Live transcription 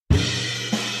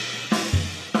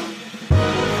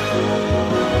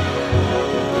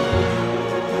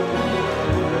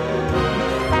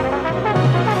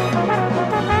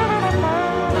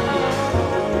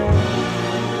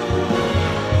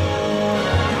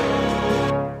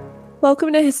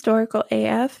Welcome to Historical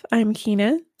AF. I'm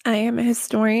Keena. I am a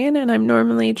historian, and I'm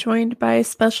normally joined by a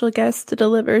special guest to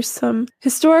deliver some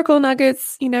historical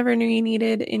nuggets you never knew you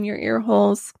needed in your ear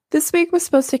holes. This week was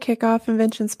supposed to kick off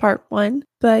Inventions Part 1,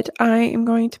 but I am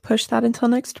going to push that until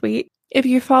next week. If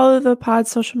you follow the pod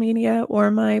social media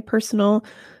or my personal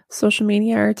social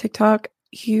media or TikTok,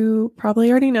 you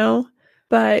probably already know,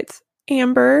 but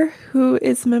Amber, who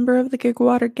is a member of the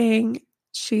Gigwater Gang,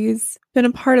 she's been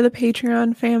a part of the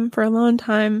Patreon fam for a long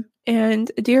time,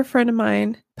 and a dear friend of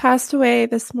mine passed away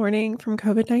this morning from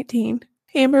COVID-19.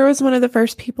 Amber was one of the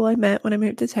first people I met when I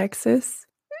moved to Texas.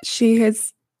 She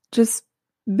has just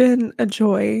been a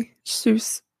joy. She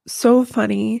was so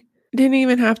funny. Didn't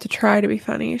even have to try to be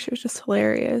funny. She was just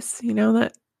hilarious. You know,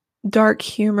 that dark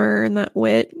humor and that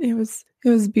wit. It was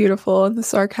beautiful, and the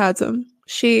sarcasm.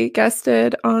 She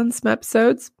guested on some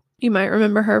episodes. You might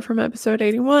remember her from episode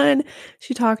 81.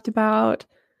 She talked about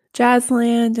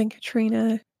Jazzland and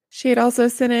Katrina. She had also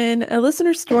sent in a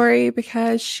listener story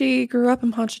because she grew up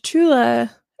in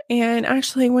Ponchatoula and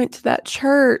actually went to that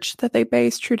church that they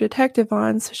based True Detective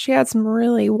on. So she had some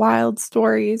really wild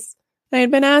stories. I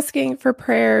had been asking for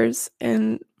prayers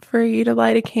and for you to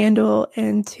light a candle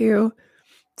and to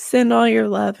send all your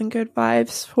love and good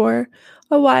vibes for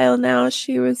a while now.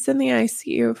 She was in the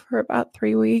ICU for about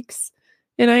 3 weeks.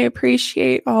 And I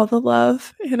appreciate all the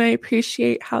love, and I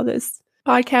appreciate how this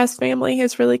podcast family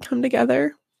has really come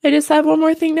together. I just have one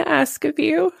more thing to ask of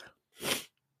you.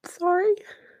 Sorry.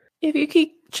 If you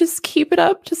keep it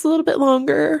up just a little bit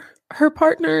longer. Her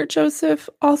partner, Joseph,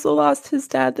 also lost his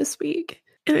dad this week.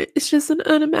 And it's just an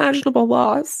unimaginable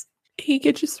loss. He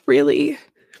could just really,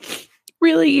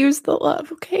 really use the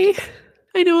love, okay?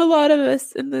 I know a lot of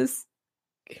us in this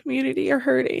community are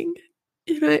hurting.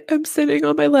 And I'm sitting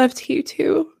on my left to you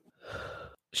too.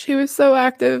 She was so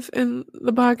active in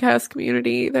the podcast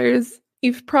community.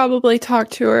 You've probably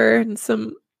talked to her in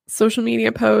some social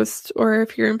media posts, or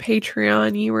if you're in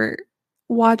Patreon, you were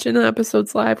watching the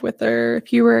episodes live with her.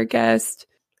 If you were a guest,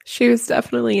 she was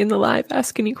definitely in the live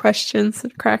asking you questions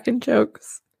and cracking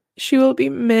jokes. She will be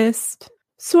missed.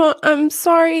 So I'm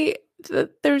sorry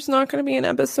that there's not going to be an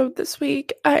episode this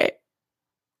week. I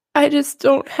just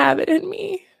don't have it in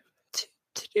me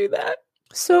to do that.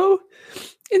 So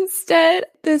instead,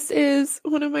 this is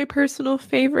one of my personal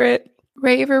favorite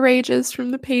Rave or Rages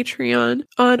from the Patreon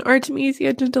on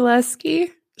Artemisia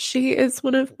Gentileschi. She is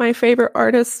one of my favorite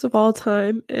artists of all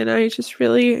time, and I just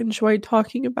really enjoyed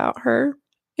talking about her.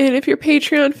 And if you're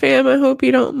Patreon fam, I hope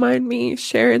you don't mind me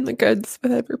sharing the goods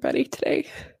with everybody today.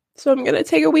 So I'm going to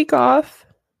take a week off.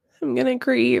 I'm going to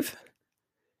grieve.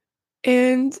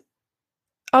 And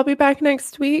I'll be back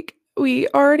next week. We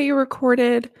already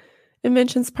recorded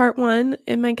Inventions Part 1,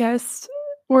 and my guests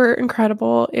were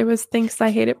incredible. It was Thanks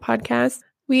I Hate It podcast.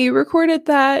 We recorded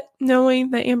that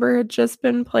knowing that Amber had just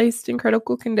been placed in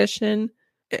critical condition,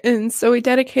 and so we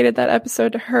dedicated that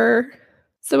episode to her.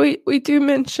 So we do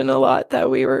mention a lot that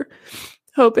we were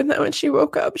hoping that when she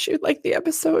woke up, she would like the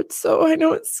episode. So I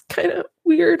know it's kind of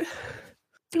weird.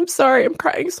 I'm sorry, I'm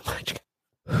crying so much.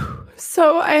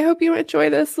 So I hope you enjoy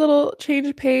this little change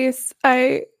of pace.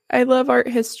 I love art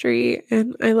history,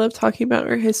 and I love talking about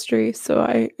art history, so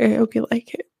I hope you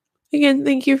like it. Again,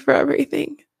 thank you for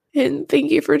everything, and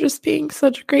thank you for just being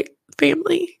such a great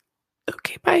family.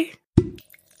 Okay, bye.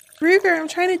 Ruger, I'm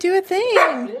trying to do a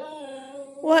thing.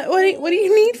 What do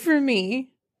you need from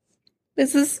me?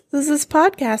 This is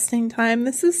podcasting time.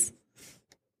 This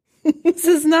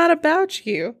is not about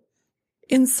you.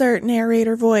 Insert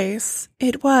narrator voice.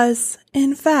 It was,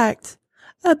 in fact,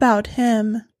 about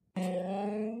him.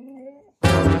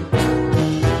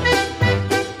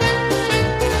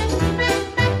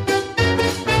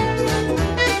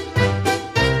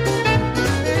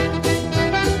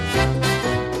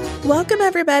 Welcome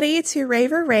everybody to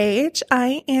Rave or Rage.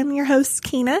 I am your host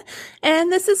Keena,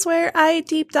 and this is where I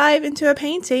deep dive into a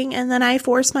painting and then I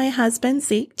force my husband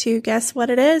Zeke to guess what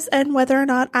it is and whether or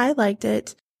not I liked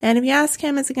it. And if you ask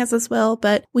him, it's against his will,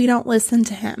 but we don't listen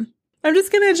to him. I'm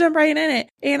just going to jump right in it.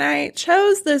 And I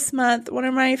chose this month one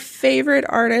of my favorite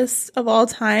artists of all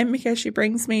time because she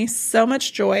brings me so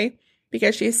much joy,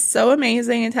 because she's so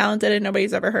amazing and talented and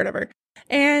nobody's ever heard of her.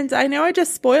 And I know I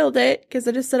just spoiled it because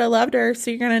I just said I loved her,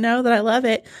 so you're going to know that I love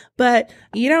it. But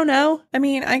you don't know. I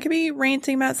mean, I could be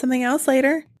ranting about something else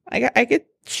later. I could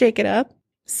shake it up.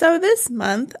 So this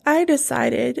month, I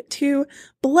decided to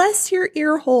bless your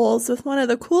ear holes with one of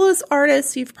the coolest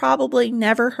artists you've probably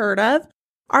never heard of,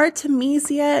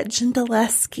 Artemisia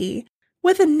Gentileschi.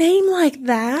 With a name like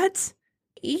that,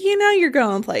 you know you're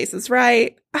going places,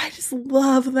 right? I just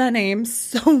love that name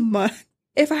so much.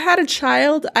 If I had a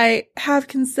child, I have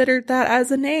considered that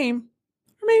as a name.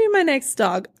 maybe my next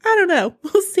dog. I don't know.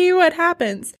 We'll see what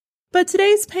happens. But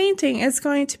today's painting is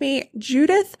going to be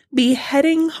Judith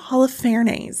beheading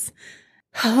Holofernes.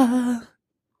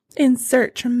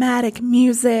 Insert dramatic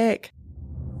music.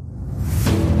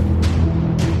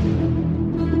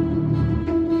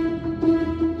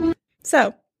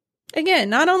 So, again,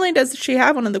 not only does she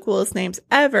have one of the coolest names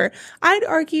ever, I'd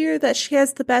argue that she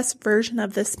has the best version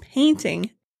of this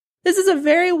painting. This is a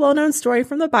very well-known story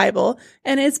from the Bible,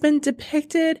 and it's been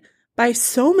depicted by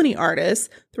so many artists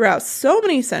throughout so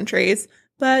many centuries,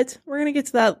 but we're going to get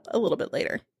to that a little bit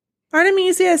later.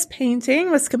 Artemisia's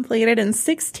painting was completed in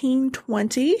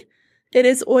 1620. It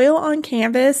is oil on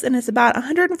canvas and is about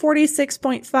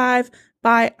 146.5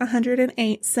 by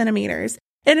 108 centimeters.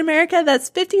 In America, that's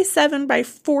 57 by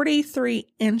 43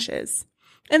 inches.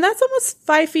 And that's almost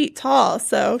 5 feet tall,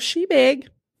 so she big.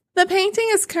 The painting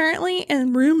is currently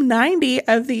in room 90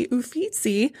 of the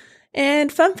Uffizi.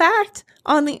 And fun fact,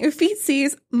 on the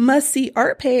Uffizi's must-see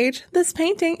art page, this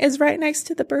painting is right next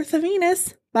to The Birth of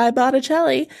Venus by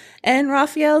Botticelli and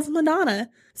Raphael's Madonna.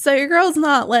 So your girl's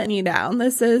not letting you down.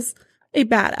 This is a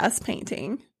badass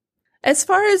painting. As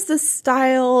far as the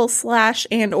style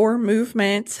 / and or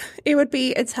movement, it would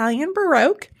be Italian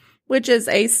Baroque, which is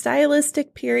a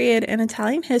stylistic period in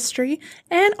Italian history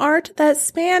and art that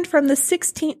spanned from the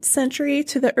 16th century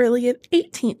to the early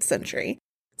 18th century.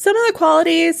 Some of the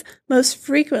qualities most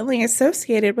frequently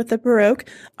associated with the Baroque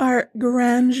are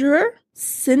grandeur,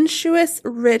 sensuous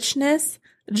richness,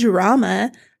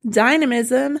 drama,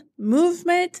 dynamism,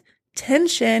 movement,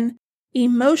 tension,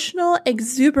 emotional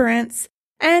exuberance,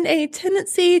 and a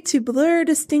tendency to blur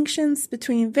distinctions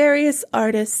between various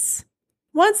artists.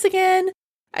 Once again,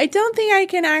 I don't think I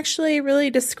can actually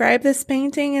really describe this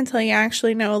painting until you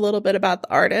actually know a little bit about the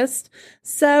artist.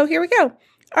 So here we go.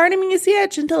 Artemisia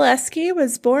Gentileschi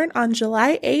was born on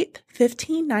July 8,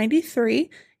 1593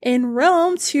 in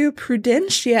Rome to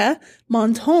Prudentia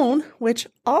Montone, which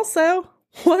also,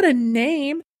 what a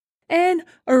name, and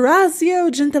Orazio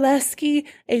Gentileschi,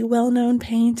 a well-known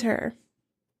painter.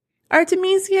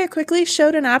 Artemisia quickly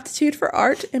showed an aptitude for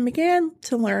art and began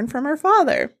to learn from her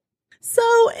father.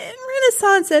 So, in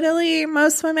Renaissance Italy,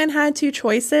 most women had two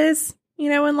choices,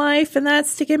 in life, and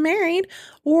that's to get married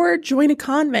or join a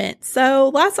convent. So,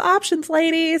 lots of options,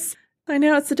 ladies. I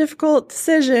know it's a difficult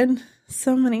decision.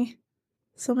 So many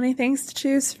things to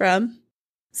choose from.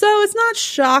 So, it's not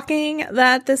shocking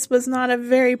that this was not a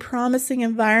very promising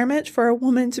environment for a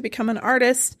woman to become an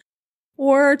artist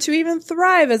or to even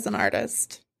thrive as an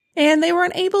artist. And they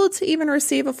weren't able to even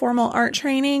receive a formal art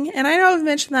training. And I know I've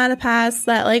mentioned that in the past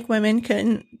that women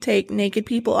couldn't take naked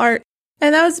people art.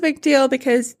 And that was a big deal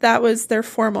because that was their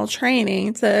formal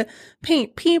training to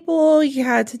paint people. You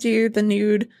had to do the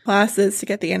nude classes to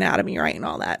get the anatomy right and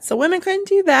all that. So women couldn't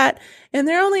do that. And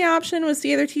their only option was to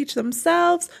either teach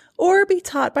themselves or be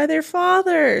taught by their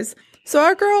fathers. So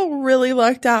our girl really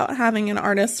lucked out having an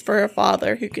artist for a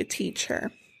father who could teach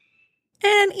her.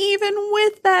 And even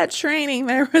with that training,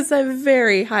 there was a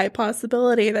very high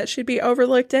possibility that she'd be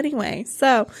overlooked anyway.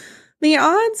 So the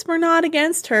odds were not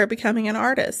against her becoming an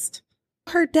artist.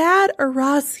 Her dad,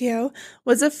 Orazio,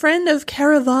 was a friend of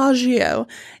Caravaggio,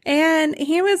 and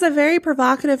he was a very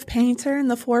provocative painter in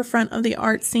the forefront of the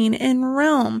art scene in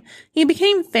Rome. He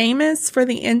became famous for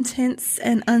the intense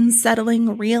and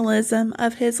unsettling realism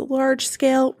of his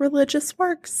large-scale religious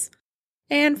works.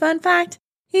 And fun fact,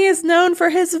 he is known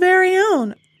for his very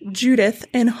own Judith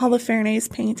and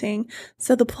Holofernes painting,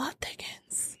 so the plot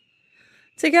thickens.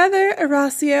 Together,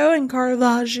 Orazio and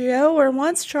Caravaggio were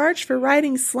once charged for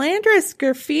writing slanderous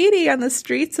graffiti on the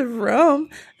streets of Rome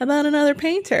about another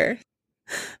painter.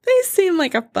 They seem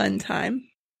like a fun time.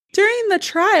 During the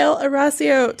trial,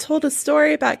 Orazio told a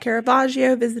story about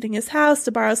Caravaggio visiting his house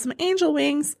to borrow some angel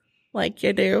wings, like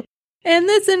you do, and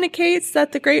this indicates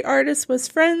that the great artist was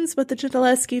friends with the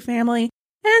Gentileschi family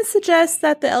and suggests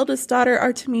that the eldest daughter,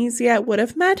 Artemisia, would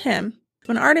have met him.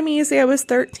 When Artemisia was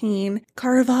 13,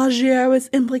 Caravaggio was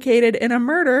implicated in a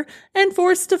murder and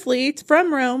forced to flee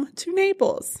from Rome to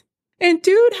Naples. And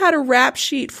dude had a rap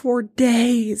sheet for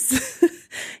days.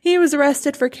 He was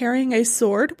arrested for carrying a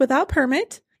sword without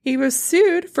permit. He was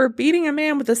sued for beating a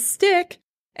man with a stick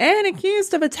and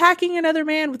accused of attacking another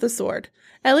man with a sword.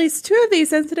 At least 2 of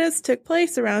these incidents took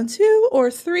place around 2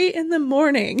 or 3 in the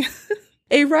morning.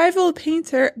 A rival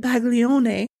painter,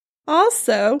 Baglione,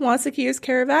 also once accused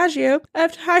Caravaggio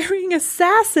of hiring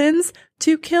assassins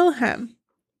to kill him.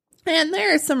 And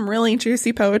there is some really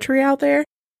juicy poetry out there,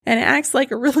 and it acts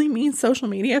like a really mean social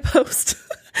media post.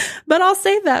 But I'll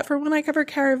save that for when I cover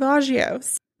Caravaggio.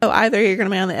 So either you're going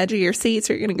to be on the edge of your seats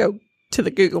or you're going to go to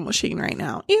the Google machine right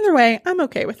now. Either way, I'm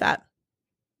okay with that.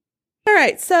 All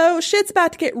right, so shit's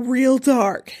about to get real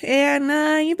dark,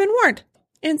 and you've been warned.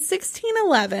 In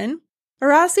 1611,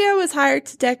 Orazio was hired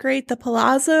to decorate the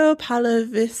Palazzo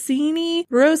Pallavicini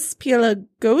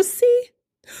Rospigliosi,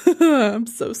 I'm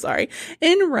so sorry,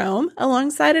 in Rome,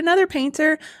 alongside another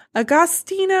painter,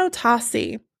 Agostino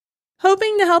Tassi.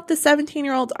 Hoping to help the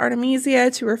 17-year-old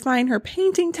Artemisia to refine her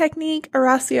painting technique,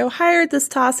 Orazio hired this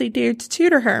Tassi dude to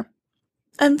tutor her.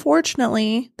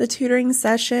 Unfortunately, the tutoring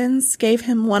sessions gave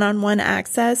him one-on-one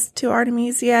access to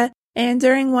Artemisia, and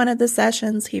during one of the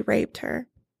sessions, he raped her.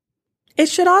 It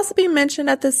should also be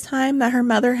mentioned at this time that her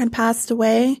mother had passed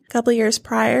away a couple years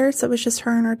prior, so it was just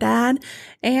her and her dad,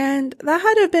 and that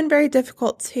had to have been very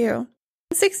difficult too.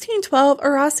 In 1612,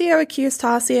 Orazio accused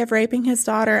Tassi of raping his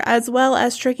daughter as well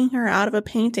as tricking her out of a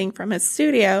painting from his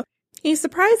studio. He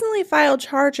surprisingly filed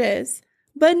charges.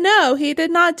 But no, he did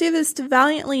not do this to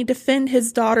valiantly defend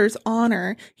his daughter's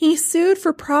honor. He sued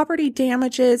for property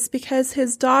damages because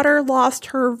his daughter lost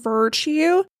her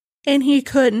virtue and he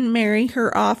couldn't marry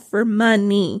her off for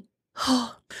money.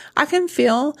 I can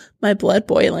feel my blood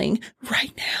boiling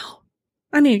right now.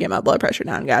 I need to get my blood pressure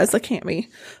down, guys. I can't be.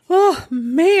 Oh,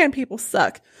 man, people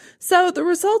suck. So the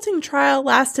resulting trial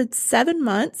lasted 7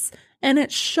 months and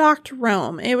it shocked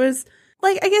Rome. It was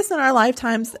like, I guess in our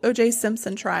lifetimes, the O.J.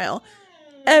 Simpson trial.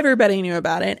 Everybody knew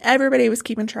about it. Everybody was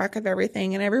keeping track of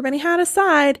everything and everybody had a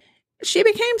side. She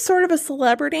became sort of a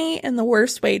celebrity in the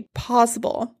worst way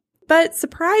possible. But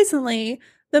surprisingly,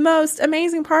 the most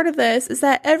amazing part of this is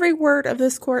that every word of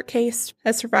this court case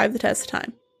has survived the test of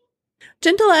time.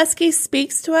 Gentileschi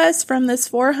speaks to us from this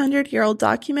 400-year-old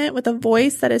document with a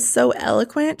voice that is so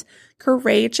eloquent,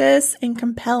 courageous, and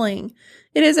compelling.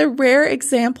 It is a rare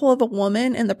example of a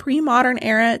woman in the pre-modern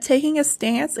era taking a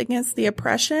stance against the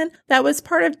oppression that was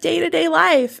part of day-to-day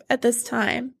life at this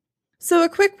time. So a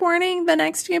quick warning, the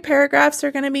next few paragraphs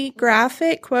are going to be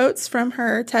graphic quotes from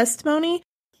her testimony,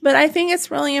 but I think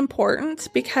it's really important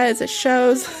because it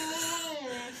shows,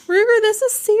 Ruger, this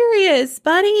is serious,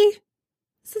 buddy.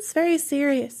 This is very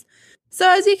serious. So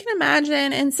as you can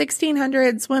imagine, in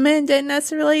 1600s, women didn't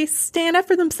necessarily stand up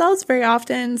for themselves very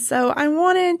often. So I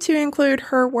wanted to include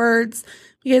her words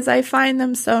because I find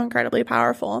them so incredibly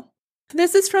powerful.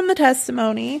 This is from the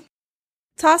testimony.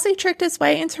 Tassi tricked his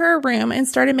way into her room and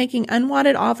started making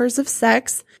unwanted offers of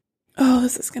sex. Oh,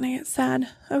 this is going to get sad.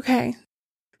 Okay.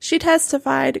 She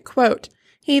testified, quote,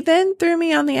 "He then threw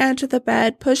me on the edge of the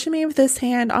bed, pushing me with his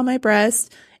hand on my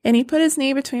breast, and he put his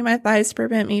knee between my thighs to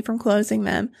prevent me from closing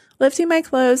them. Lifting my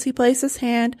clothes, he placed his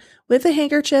hand with a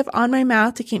handkerchief on my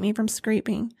mouth to keep me from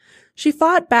screaming. She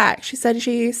fought back. She said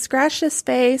she scratched his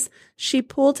face, she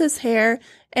pulled his hair,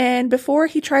 and before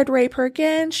he tried to rape her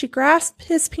again, she grasped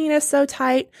his penis so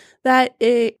tight that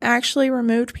it actually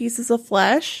removed pieces of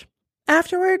flesh.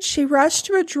 Afterwards, she rushed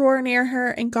to a drawer near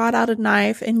her and got out a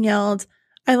knife and yelled,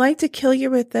 'I'd like to kill you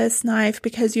with this knife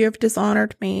because you have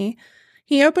dishonored me.'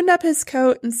 He opened up his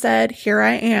coat and said, 'Here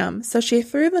I am.' So she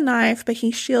threw the knife, but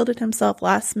he shielded himself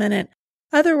last minute.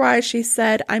 Otherwise, she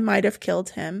said, I might have killed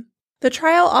him." The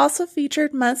trial also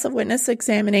featured months of witness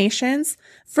examinations.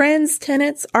 Friends,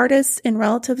 tenants, artists, and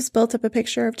relatives built up a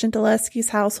picture of Gentileschi's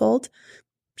household.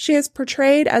 She is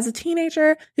portrayed as a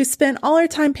teenager who spent all her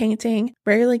time painting,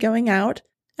 rarely going out.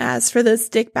 As for this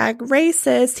dickbag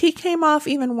racist, he came off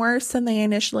even worse than they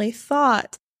initially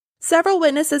thought. Several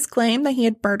witnesses claimed that he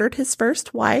had murdered his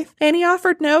first wife, and he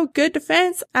offered no good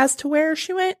defense as to where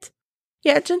she went.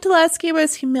 Yet Gentileschi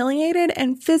was humiliated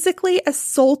and physically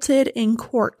assaulted in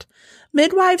court.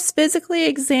 Midwives physically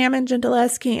examined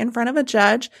Gentileschi in front of a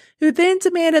judge, who then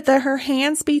demanded that her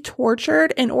hands be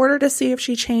tortured in order to see if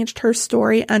she changed her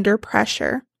story under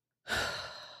pressure.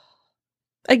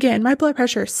 Again, my blood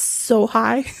pressure is so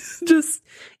high, just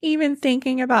even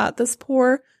thinking about this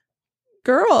poor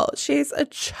girl. She's a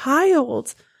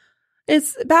child.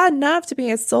 It's bad enough to be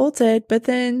assaulted, but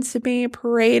then to be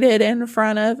paraded in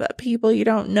front of people you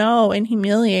don't know and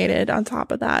humiliated on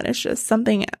top of that, it's just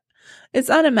something, it's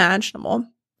unimaginable.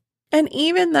 And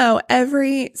even though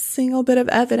every single bit of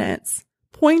evidence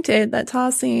pointed that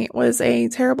Tassi was a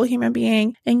terrible human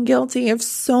being and guilty of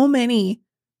so many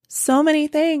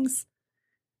things,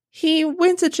 he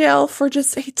went to jail for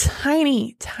just a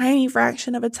tiny, tiny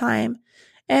fraction of a time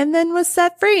and then was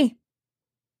set free.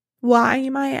 Why,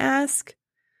 you might ask?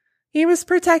 He was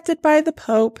protected by the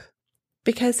Pope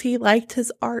because he liked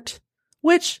his art,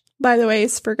 which, by the way,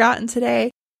 is forgotten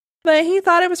today, but he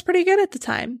thought it was pretty good at the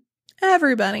time.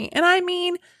 Everybody, and I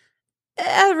mean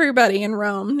everybody in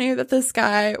Rome, knew that this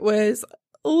guy was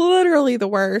literally the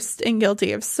worst and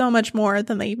guilty of so much more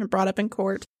than they even brought up in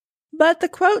court. But the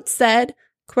quote said,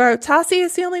 Quote, Tassi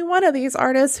is the only one of these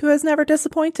artists who has never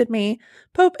disappointed me.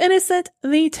 Pope Innocent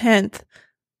the 10th.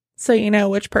 So you know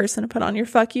which person to put on your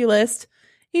fuck you list.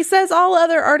 He says all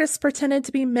other artists pretended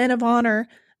to be men of honor,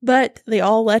 but they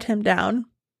all let him down.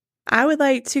 I would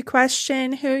like to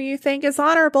question who you think is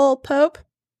honorable, Pope.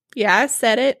 Yeah, I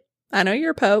said it. I know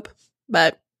you're Pope,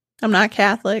 but I'm not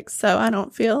Catholic, so I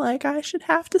don't feel like I should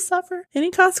have to suffer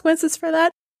any consequences for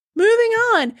that. Moving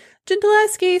on,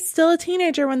 Gentileschi, still a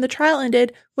teenager when the trial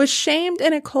ended, was shamed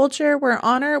in a culture where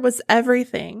honor was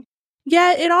everything.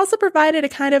 Yet it also provided a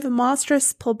kind of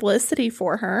monstrous publicity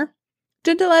for her.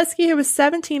 Gentileschi, who was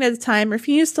 17 at the time,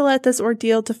 refused to let this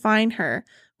ordeal define her.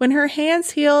 When her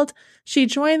hands healed, she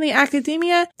joined the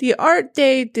Accademia di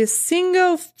Arte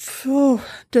Disegno.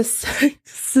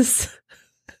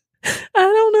 I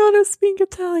don't know how to speak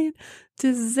Italian.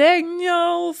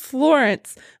 Disegno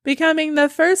Florence, becoming the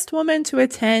first woman to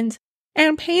attend,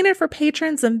 and painted for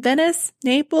patrons in Venice,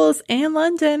 Naples, and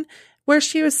London, where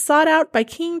she was sought out by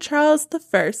King Charles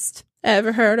I.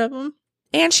 Ever heard of him?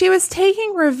 And she was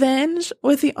taking revenge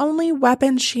with the only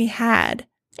weapon she had,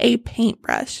 a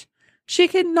paintbrush. She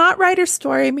could not write her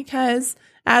story because,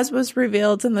 as was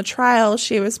revealed in the trial,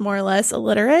 she was more or less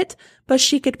illiterate, but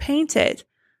she could paint it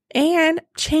and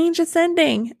change its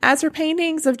ending, as her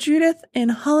paintings of Judith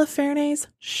and Holofernes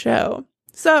show.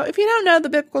 So if you don't know the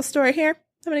biblical story here,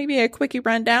 I'm going to give you a quickie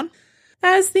rundown.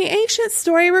 As the ancient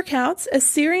story recounts,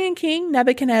 Assyrian king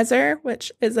Nebuchadnezzar,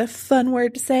 which is a fun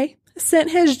word to say,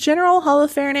 sent his general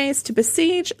Holofernes to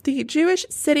besiege the Jewish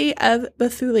city of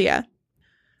Bethulia.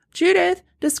 Judith,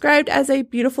 described as a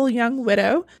beautiful young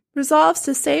widow, resolves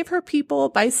to save her people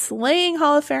by slaying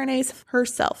Holofernes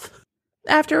herself.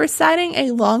 After reciting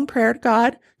a long prayer to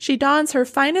God, she dons her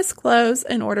finest clothes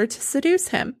in order to seduce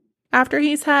him. After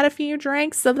he's had a few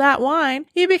drinks of that wine,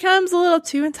 he becomes a little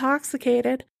too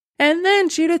intoxicated, and then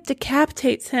Judith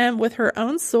decapitates him with her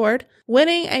own sword,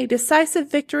 winning a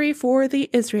decisive victory for the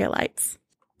Israelites.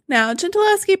 Now,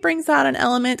 Gentileschi brings out an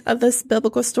element of this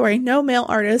biblical story no male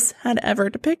artist had ever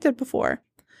depicted before.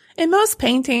 In most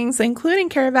paintings, including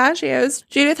Caravaggio's,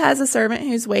 Judith has a servant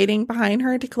who's waiting behind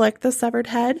her to collect the severed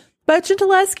head. But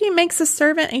Gentileschi makes the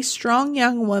servant a strong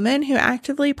young woman who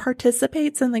actively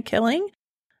participates in the killing.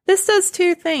 This does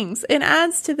two things. It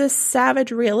adds to this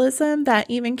savage realism that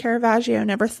even Caravaggio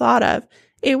never thought of.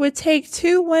 It would take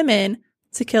two women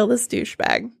to kill this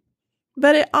douchebag.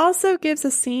 But it also gives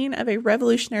a scene of a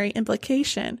revolutionary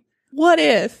implication. What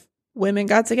if women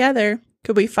got together?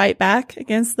 Could we fight back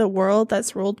against the world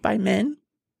that's ruled by men?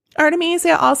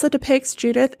 Artemisia also depicts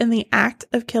Judith in the act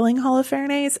of killing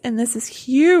Holofernes, and this is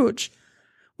huge.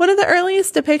 One of the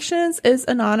earliest depictions is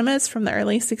anonymous from the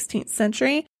early 16th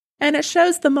century, and it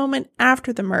shows the moment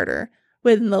after the murder,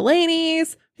 when the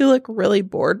ladies, who look really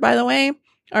bored by the way,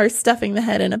 are stuffing the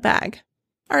head in a bag.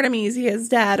 Artemisia's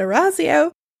dad,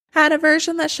 Orazio, had a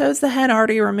version that shows the head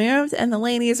already removed, and the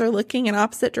ladies are looking in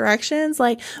opposite directions,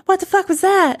 like, what the fuck was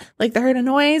that? Like they heard a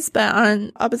noise, but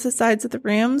on opposite sides of the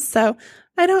room, so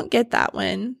I don't get that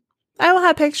one. I will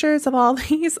have pictures of all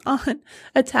these on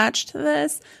attached to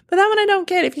this, but that one I don't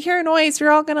get. If you hear a noise,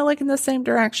 you're all going to look in the same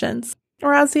directions.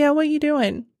 Orazio, what are you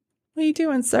doing? What are you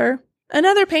doing, sir?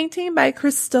 Another painting by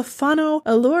Cristofano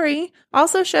Alluri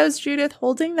also shows Judith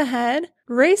holding the head,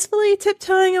 gracefully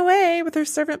tiptoeing away with her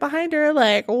servant behind her,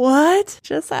 like, what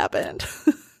just happened?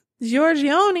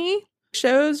 Giorgione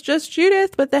shows just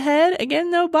Judith with the head, again,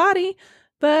 no body,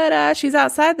 but she's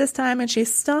outside this time and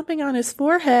she's stomping on his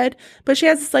forehead, but she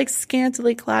has this like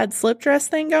scantily clad slip dress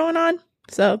thing going on,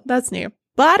 so that's new.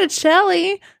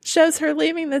 Botticelli shows her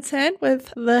leaving the tent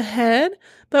with the head,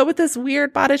 but with this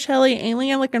weird Botticelli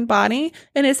alien-looking body,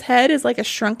 and his head is like a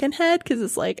shrunken head because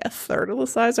it's like a third of the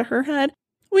size of her head.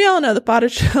 We all know that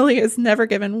Botticelli has never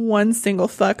given one single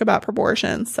fuck about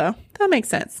proportions, so that makes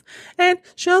sense. And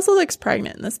she also looks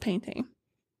pregnant in this painting.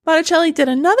 Botticelli did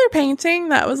another painting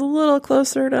that was a little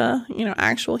closer to,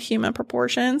 actual human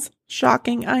proportions.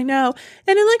 Shocking, I know.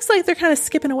 And it looks like they're kind of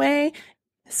skipping away.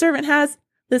 The servant has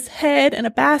this head and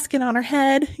a basket on her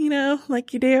head,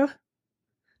 like you do.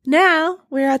 Now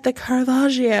we're at the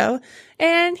Caravaggio,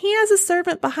 and he has a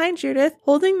servant behind Judith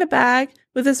holding the bag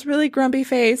with this really grumpy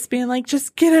face, being like,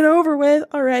 just get it over with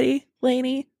already,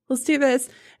 lady. Let's do this.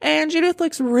 And Judith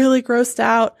looks really grossed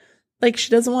out, like she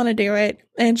doesn't want to do it,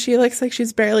 and she looks like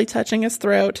she's barely touching his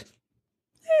throat.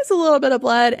 There's a little bit of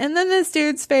blood, and then this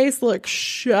dude's face looks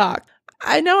shocked.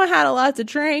 I know I had a lot to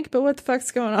drink, but what the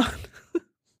fuck's going on?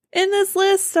 In this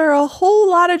list, there are a whole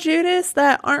lot of Judiths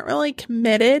that aren't really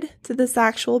committed to this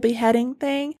actual beheading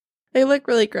thing. They look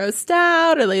really grossed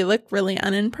out, or they look really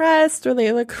unimpressed, or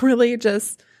they look really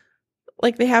just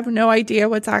like they have no idea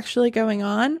what's actually going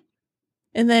on.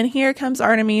 And then here comes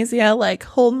Artemisia, like,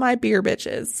 hold my beer,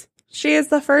 bitches. She is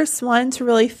the first one to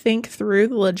really think through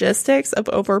the logistics of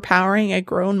overpowering a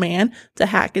grown man to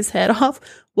hack his head off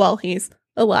while he's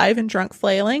alive and drunk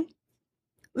flailing.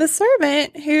 The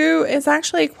servant, who is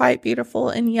actually quite beautiful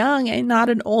and young and not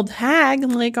an old hag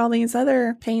like all these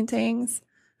other paintings,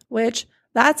 which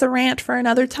that's a rant for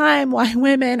another time, why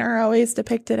women are always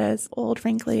depicted as old,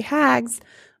 wrinkly hags.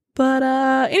 But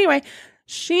anyway,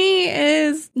 she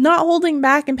is not holding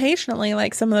back impatiently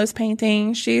like some of those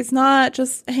paintings. She's not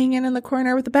just hanging in the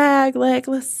corner with the bag like,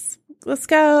 let's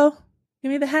go,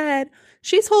 give me the head.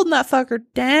 She's holding that fucker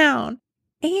down.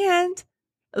 And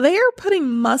they are putting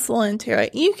muscle into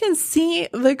it. You can see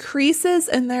the creases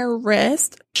in their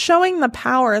wrist showing the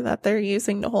power that they're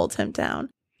using to hold him down.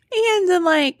 And in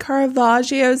like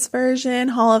Caravaggio's version,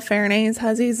 Holofernes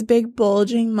has these big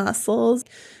bulging muscles.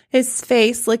 His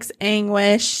face looks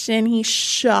anguished and he's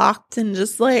shocked and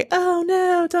just like, oh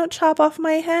no, don't chop off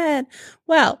my head.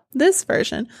 Well, this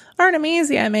version,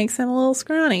 Artemisia makes him a little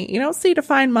scrawny. You don't see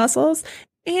defined muscles.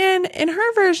 And in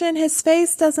her version, his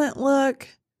face doesn't look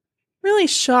really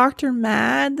shocked or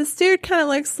mad. This dude kind of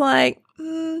looks like,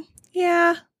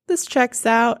 yeah, this checks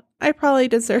out. I probably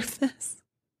deserve this.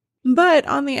 But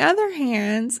on the other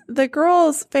hand, the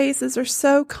girls' faces are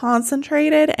so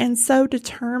concentrated and so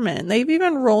determined. They've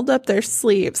even rolled up their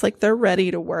sleeves like they're ready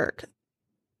to work.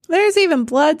 There's even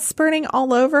blood spurting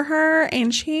all over her,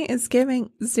 and she is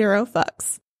giving zero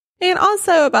fucks. And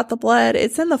also about the blood,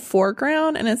 it's in the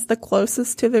foreground and it's the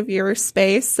closest to the viewer's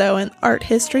space. So in art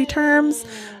history terms,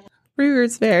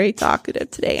 Ruger's very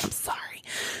talkative today. I'm sorry.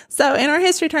 So in our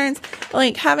history terms,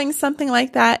 like having something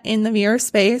like that in the viewer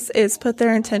space is put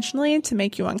there intentionally to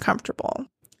make you uncomfortable.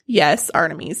 Yes,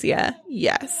 Artemisia.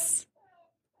 Yes.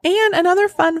 And another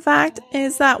fun fact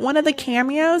is that one of the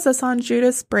cameos that's on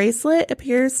Judith's bracelet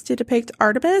appears to depict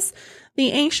Artemis,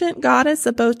 the ancient goddess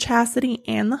of both chastity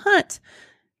and the hunt.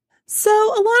 So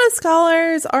a lot of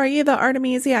scholars argue that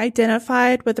Artemisia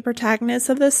identified with the protagonist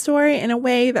of this story in a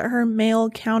way that her male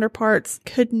counterparts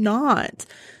could not.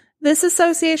 This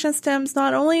association stems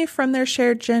not only from their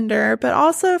shared gender, but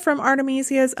also from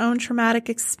Artemisia's own traumatic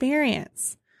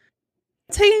experience.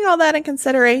 Taking all that in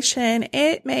consideration,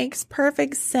 it makes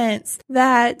perfect sense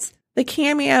that the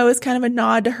cameo is kind of a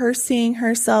nod to her seeing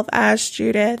herself as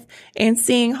Judith and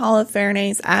seeing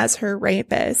Holofernes as her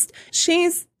rapist.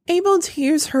 She's able to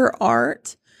use her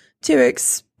art to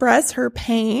express her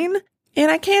pain, and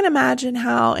I can't imagine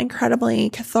how incredibly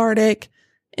cathartic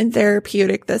and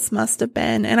therapeutic this must have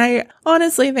been. And I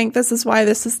honestly think this is why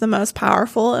this is the most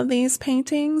powerful of these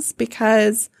paintings,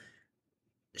 because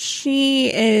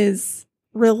she is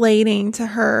relating to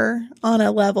her on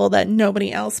a level that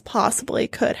nobody else possibly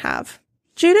could have.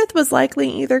 Judith was likely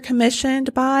either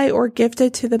commissioned by or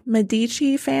gifted to the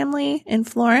Medici family in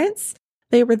Florence.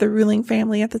 They were the ruling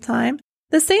family at the time.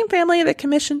 The same family that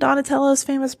commissioned Donatello's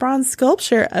famous bronze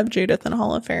sculpture of Judith and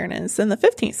Holofernes in the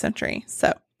 15th century.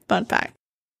 So, fun fact.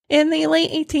 In the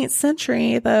late 18th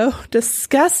century, though,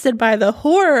 disgusted by the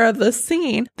horror of the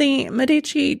scene, the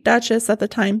Medici Duchess at the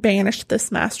time banished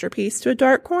this masterpiece to a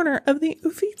dark corner of the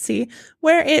Uffizi,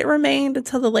 where it remained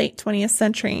until the late 20th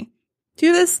century.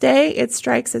 To this day, it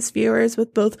strikes its viewers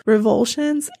with both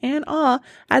revulsions and awe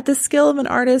at the skill of an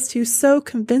artist who so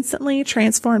convincingly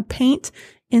transformed paint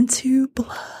into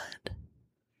blood.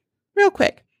 Real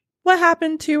quick, what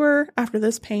happened to her after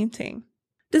this painting?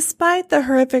 Despite the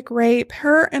horrific rape,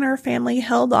 her and her family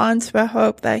held on to a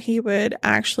hope that he would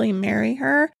actually marry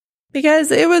her,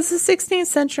 because it was the 16th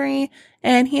century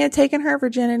and he had taken her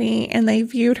virginity and they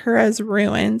viewed her as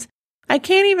ruined. I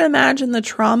can't even imagine the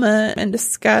trauma and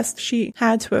disgust she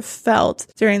had to have felt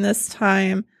during this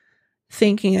time,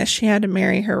 thinking that she had to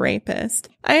marry her rapist.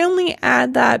 I only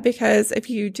add that because if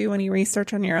you do any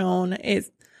research on your own,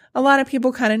 a lot of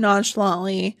people kind of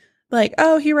nonchalantly like,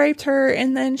 oh, he raped her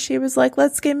and then she was like,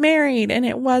 let's get married. And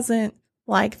it wasn't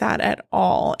like that at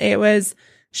all. It was,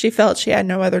 she felt she had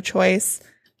no other choice.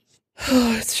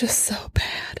 Oh, it's just so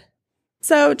bad.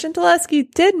 So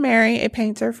Gentileschi did marry a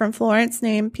painter from Florence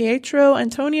named Pietro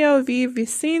Antonio V.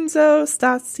 Vincenzo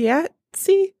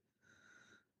Stasiazzi.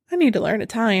 I need to learn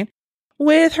Italian.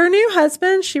 With her new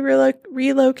husband, she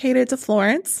relocated to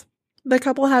Florence. The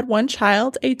couple had one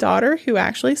child, a daughter who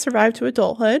actually survived to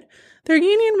adulthood. Their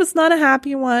union was not a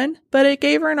happy one, but it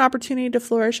gave her an opportunity to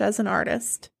flourish as an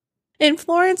artist. In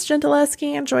Florence,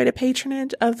 Gentileschi enjoyed a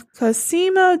patronage of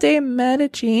Cosimo de'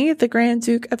 Medici, the Grand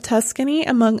Duke of Tuscany,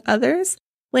 among others.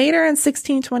 Later in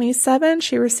 1627,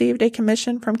 she received a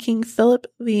commission from King Philip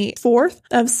IV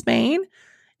of Spain,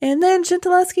 And then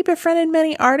Gentileschi befriended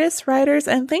many artists, writers,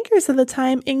 and thinkers of the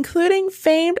time, including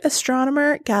famed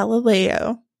astronomer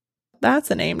Galileo. That's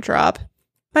a name drop.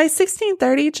 By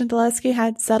 1630, Gentileschi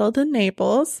had settled in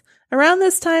Naples. Around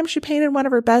this time, she painted one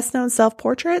of her best-known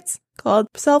self-portraits, called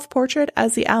Self-Portrait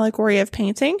as the Allegory of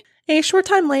Painting. A short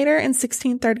time later, in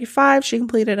 1635, she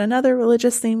completed another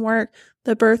religious-themed work,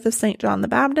 The Birth of St. John the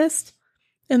Baptist.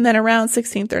 And then around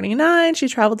 1639, she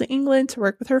traveled to England to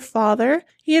work with her father.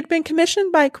 He had been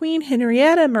commissioned by Queen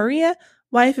Henrietta Maria,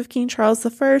 wife of King Charles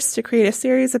I, to create a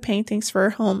series of paintings for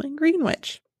her home in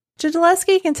Greenwich.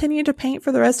 Gentileschi continued to paint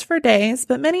for the rest of her days,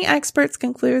 but many experts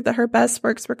conclude that her best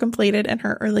works were completed in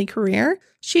her early career.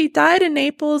 She died in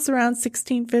Naples around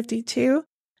 1652.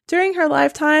 During her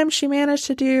lifetime, she managed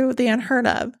to do the unheard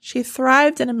of. She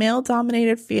thrived in a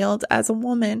male-dominated field as a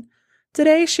woman.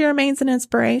 Today, she remains an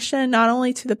inspiration not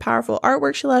only to the powerful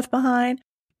artwork she left behind,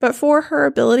 but for her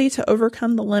ability to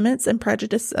overcome the limits and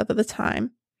prejudices of the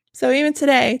time. So even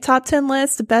today, top 10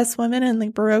 list of best women in the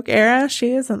Baroque era,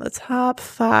 she is in the top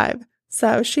 5.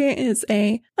 So she is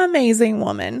an amazing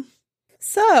woman.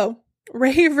 So,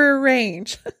 Raver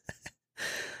Range.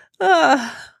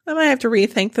 I might have to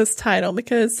rethink this title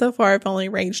because so far I've only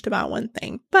raged about one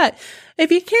thing. But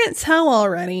if you can't tell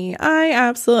already, I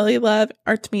absolutely love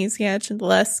Artemisia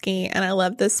Gentileschi and I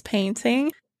love this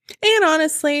painting. And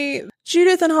honestly,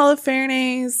 Judith and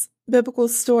Holofernes' biblical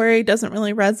story doesn't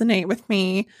really resonate with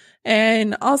me.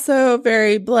 And also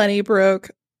very bloody Baroque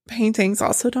paintings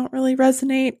also don't really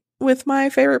resonate with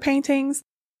my favorite paintings.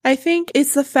 I think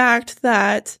it's the fact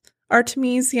that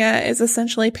Artemisia is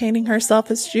essentially painting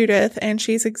herself as Judith and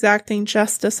she's exacting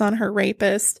justice on her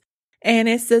rapist. And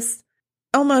it's this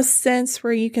almost sense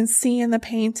where you can see in the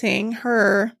painting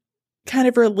her kind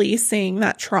of releasing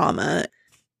that trauma,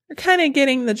 or kind of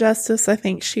getting the justice I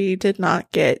think she did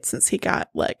not get since he got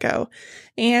let go.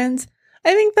 And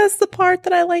I think that's the part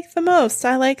that I like the most.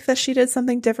 I like that she did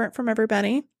something different from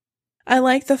everybody. I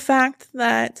like the fact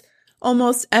that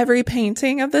almost every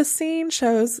painting of this scene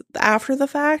shows after the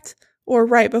fact or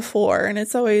right before. And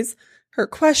it's always her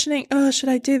questioning, oh, should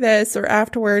I do this? Or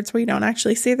afterwards where you don't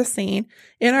actually see the scene.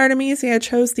 And Artemisia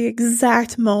chose the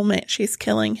exact moment she's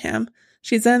killing him.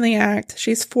 She's in the act.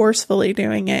 She's forcefully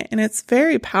doing it. And it's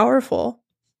very powerful.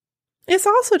 It's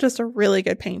also just a really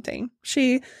good painting.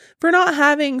 For not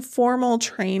having formal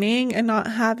training and not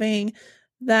having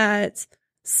that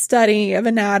study of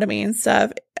anatomy and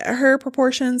stuff, her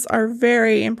proportions are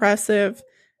very impressive.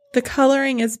 The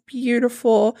coloring is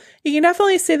beautiful. You can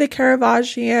definitely see the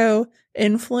Caravaggio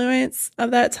influence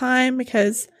of that time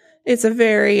because it's a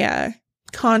very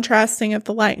contrasting of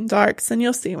the light and darks, and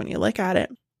you'll see when you look at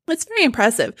it. It's very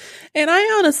impressive. And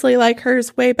I honestly like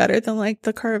hers way better than like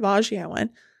the Caravaggio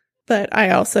one. But I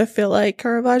also feel like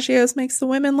Caravaggio's makes the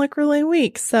women look really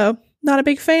weak, so not a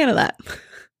big fan of that.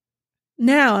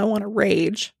 Now I want to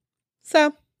rage. So,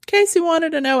 in case you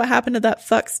wanted to know what happened to that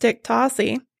fuckstick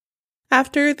Tossie,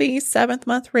 after the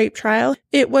 7th-month rape trial,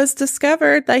 it was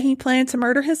discovered that he planned to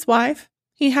murder his wife,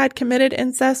 he had committed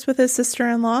incest with his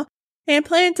sister-in-law, and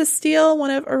planned to steal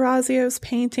one of Orazio's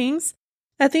paintings.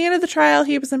 At the end of the trial,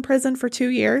 he was imprisoned for 2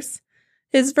 years.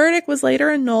 His verdict was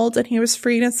later annulled and he was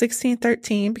freed in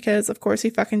 1613 because, of course, he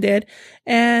fucking did.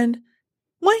 And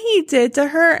what he did to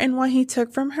her and what he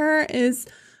took from her is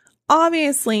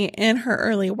obviously in her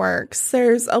early works.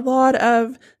 There's a lot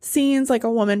of scenes like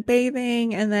a woman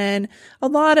bathing, and then a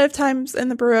lot of times in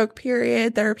the Baroque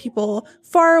period, there are people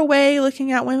far away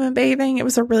looking at women bathing. It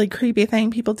was a really creepy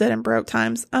thing people did in Baroque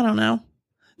times. I don't know.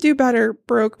 Do better,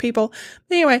 Baroque people.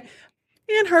 But anyway,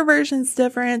 and her version's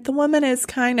different. The woman is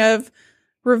kind of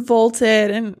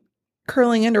revolted and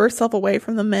curling into herself away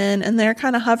from the men, and they're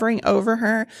kind of hovering over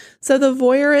her. So the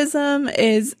voyeurism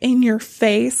is in your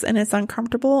face and it's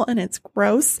uncomfortable and it's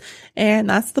gross. And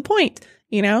that's the point.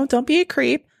 You know, don't be a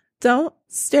creep. Don't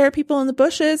stare at people in the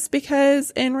bushes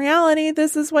because in reality,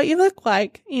 this is what you look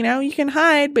like. You know, you can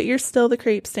hide, but you're still the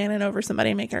creep standing over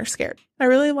somebody making her scared. I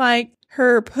really like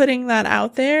her putting that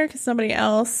out there because somebody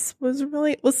else was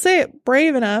really, let's say it,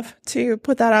 brave enough to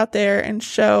put that out there and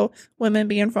show women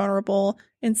being vulnerable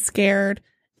and scared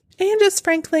and just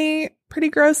frankly pretty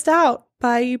grossed out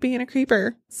by you being a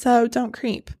creeper. So don't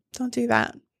creep. Don't do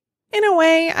that. In a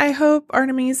way, I hope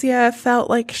Artemisia felt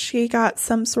like she got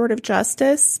some sort of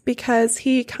justice because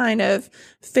he kind of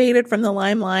faded from the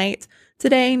limelight.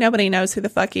 Today, nobody knows who the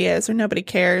fuck he is or nobody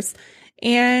cares.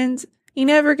 And he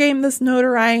never gave him this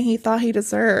notoriety he thought he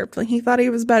deserved. Like, he thought he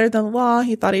was better than the law.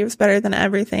 He thought he was better than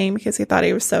everything because he thought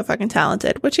he was so fucking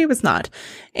talented, which he was not.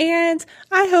 And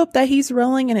I hope that he's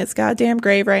rolling in his goddamn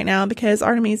grave right now, because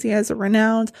Artemisia is a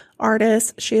renowned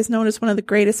artist. She is known as one of the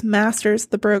greatest masters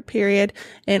of the Baroque period,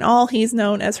 and all he's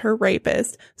known as her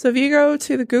rapist. So if you go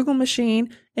to the Google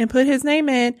machine and put his name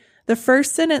in, the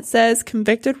first sentence says,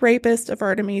 convicted rapist of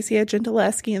Artemisia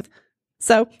Gentileschi.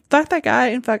 So fuck that guy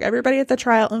and fuck everybody at the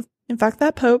trial and fuck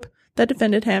that Pope that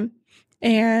defended him.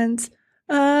 And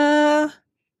that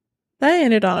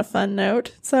ended on a fun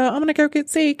note. So I'm going to go get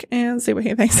Zeke and see what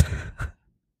he thinks. Okay,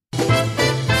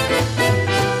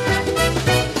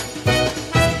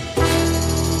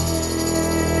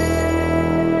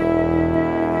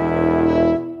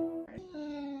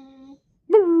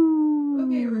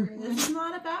 Ruger, this is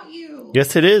not about you.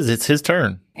 Yes, it is. It's his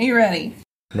turn. Are you ready?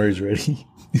 Murray's ready.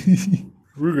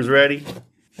 Ruger's ready.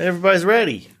 Everybody's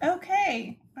ready.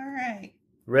 Okay. All right.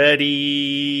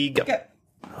 Ready, go. Go.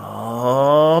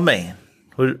 Oh, man.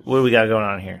 What do we got going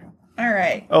on here? All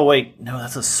right. Oh, wait. No,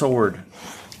 that's a sword.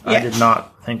 Yeah. I did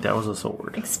not think that was a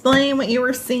sword. Explain what you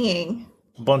were seeing.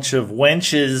 A bunch of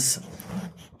wenches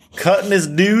cutting this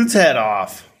dude's head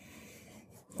off.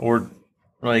 Or,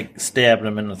 like, stabbing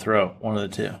him in the throat. One of the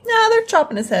two. No, they're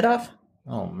chopping his head off.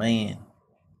 Oh, man.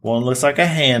 One looks like a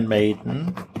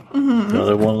handmaiden. Mm-hmm. The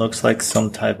other one looks like some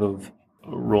type of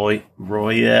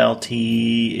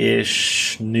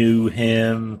royalty-ish, knew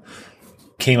him,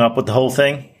 came up with the whole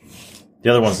thing. The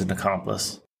other one's an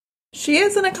accomplice. She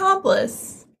is an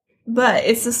accomplice, but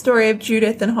it's the story of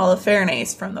Judith and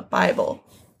Holofernes from the Bible.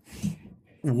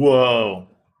 Whoa.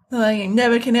 Like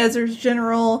Nebuchadnezzar's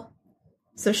general.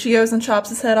 So she goes and chops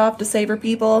his head off to save her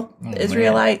people, the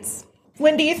Israelites.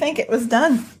 When do you think it was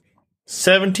done?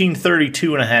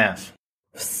 1732 and a half.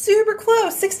 Super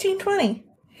close, 1620.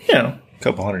 You know, a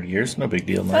couple hundred years. No big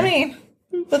deal, man. I mean,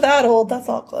 but that old, that's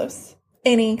all close.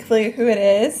 Any clue who it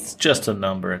is? It's just a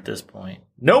number at this point.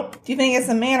 Nope. Do you think it's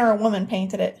a man or a woman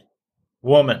painted it?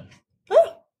 Woman.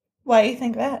 Oh, why do you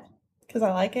think that? Because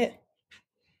I like it.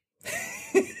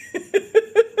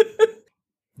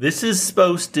 This is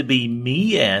supposed to be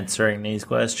me answering these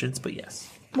questions, but yes.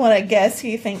 Want to guess who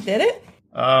you think did it?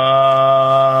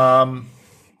 I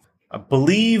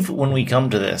believe when we come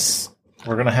to this,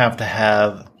 we're going to have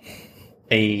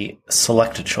a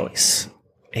select a choice.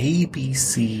 A, B,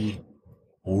 C,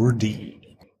 or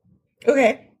D.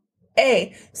 Okay.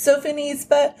 A.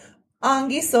 Sophonisba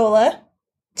Anguissola.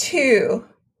 2.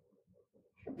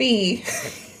 B.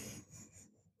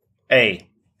 A.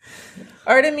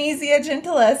 Artemisia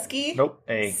Gentileschi. Nope.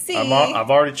 A. C.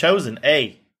 I've already chosen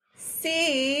A.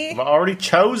 C. I've already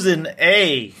chosen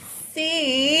A.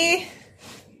 C.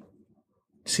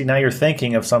 See, now you're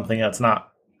thinking of something that's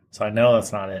not. So I know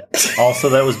that's not it. Also,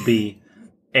 that was B.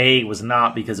 A was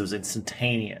not because it was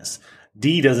instantaneous.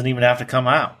 D doesn't even have to come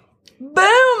out. Boom!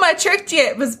 I tricked you.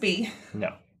 It was B.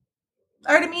 No.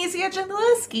 Artemisia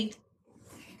Gentileschi.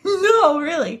 No,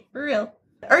 really. For real.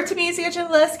 Artemisia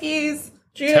Gentileschi's...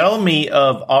 Tell me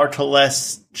of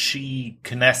Arteleschi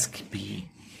Knesky.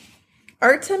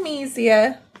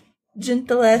 Artemisia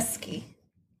Gentileschi.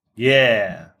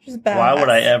 Yeah. She's a badass. Why would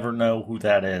I ever know who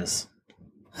that is?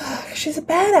 She's a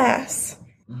badass.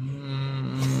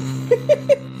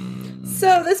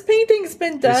 So this painting's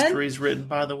been done. History's written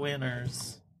by the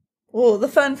winners. Well, the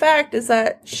fun fact is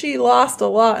that she lost a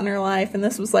lot in her life, and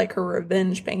this was like her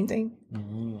revenge painting.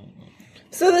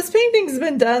 So this painting's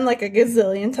been done like a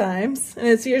gazillion times, and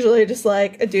it's usually just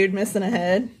like a dude missing a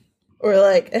head, or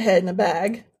like a head in a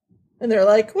bag. And they're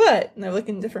like, what? And they're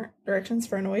looking different directions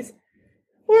for a noise.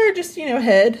 Or just,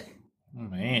 head. Oh,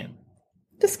 man.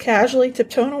 Just casually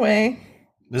tiptoeing away.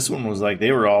 This one was like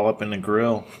they were all up in the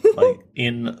grill, like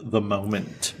in the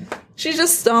moment. She's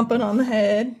just stomping on the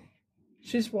head.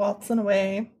 She's waltzing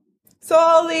away. So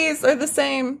all these are the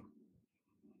same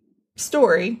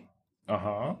story.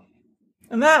 Uh-huh.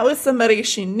 And that was somebody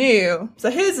she knew.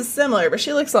 So his is similar, but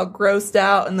she looks all grossed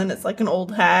out, and then it's like an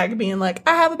old hag being like,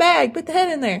 I have a bag, put the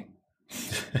head in there.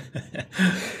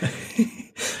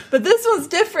 But this one's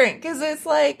different, because it's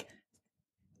like,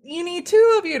 you need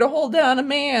 2 of you to hold down a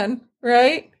man,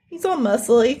 right? He's all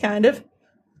muscly, kind of.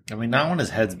 I mean, not when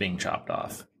his head's being chopped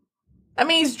off. I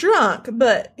mean, he's drunk,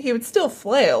 but he would still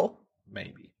flail.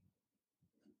 Maybe.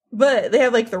 But they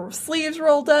have, like, the sleeves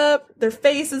rolled up. Their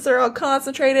faces are all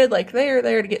concentrated. Like, they're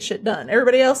there to get shit done.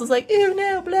 Everybody else is like, ew,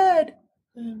 no, blood.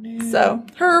 Oh, no. So,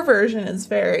 her version is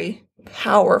very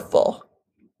powerful.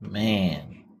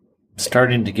 Man. I'm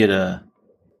starting to get a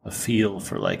feel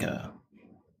for, like, a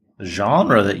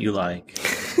genre that you like.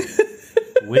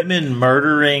 Women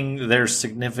murdering their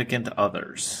significant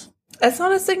others. That's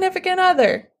not a significant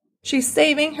other. She's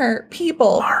saving her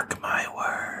people. Mark my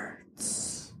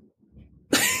words.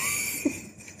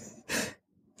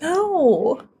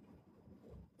 No.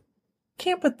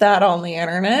 Can't put that on the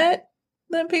internet.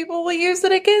 Then people will use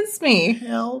it against me.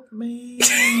 Help me.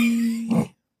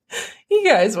 You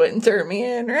guys wouldn't turn me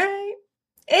in, right?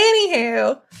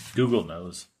 Anywho. Google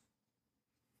knows.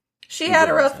 She had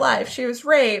a rough life. She was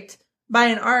raped by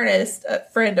an artist, a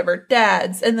friend of her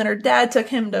dad's, and then her dad took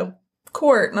him to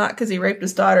court, not because he raped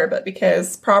his daughter, but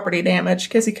because property damage,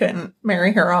 because he couldn't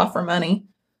marry her off for money.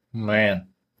 Man.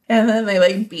 And then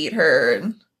they, beat her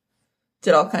and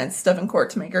did all kinds of stuff in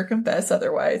court to make her confess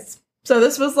otherwise. So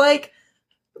this was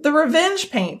the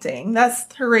revenge painting.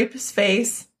 That's her rapist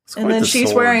face. And then she's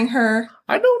sword. wearing her...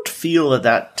 I don't feel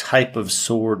that type of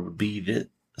sword would be the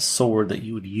sword that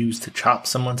you would use to chop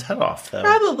someone's head off, though.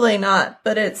 Probably not,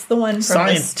 but it's the one from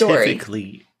the story.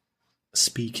 Scientifically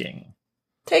speaking.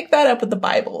 Take that up with the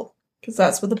Bible, because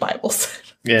that's what the Bible said.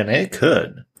 Yeah, and it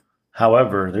could.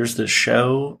 However, there's this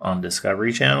show on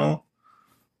Discovery Channel,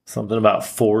 something about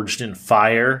Forged in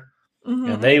Fire,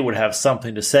 and they would have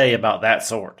something to say about that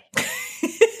sword.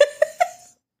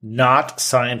 Not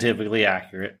scientifically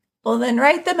accurate. Well, then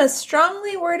write them a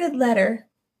strongly worded letter.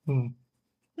 We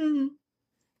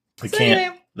So can't.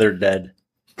 anyway. They're dead.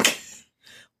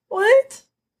 What?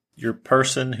 Your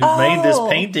person who made this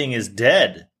painting is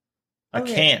dead. I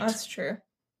can't. That's true.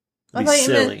 Be I thought you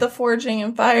silly. meant the Forging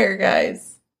in Fire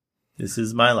guys. This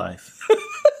is my life.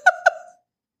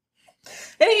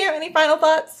 Any final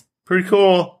thoughts? Pretty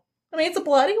cool. I mean, it's a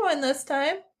bloody one this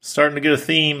time. Starting to get a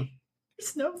theme.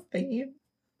 There's no theme.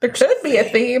 There should be a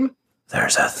theme.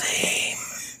 There's a theme.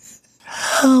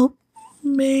 Help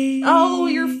me. Oh,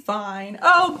 you're fine.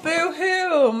 Oh,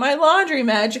 boo-hoo. My laundry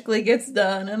magically gets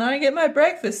done, and I get my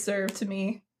breakfast served to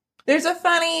me. There's a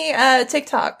funny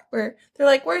TikTok where they're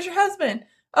like, where's your husband?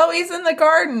 Oh, he's in the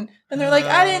garden. And they're like,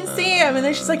 I didn't see him. And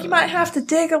then she's like, you might have to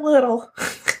dig a little.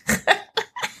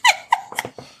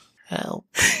 Help.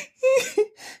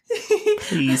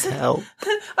 Please help.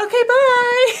 Okay,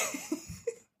 bye.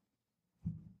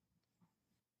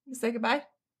 You say goodbye?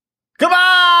 Goodbye!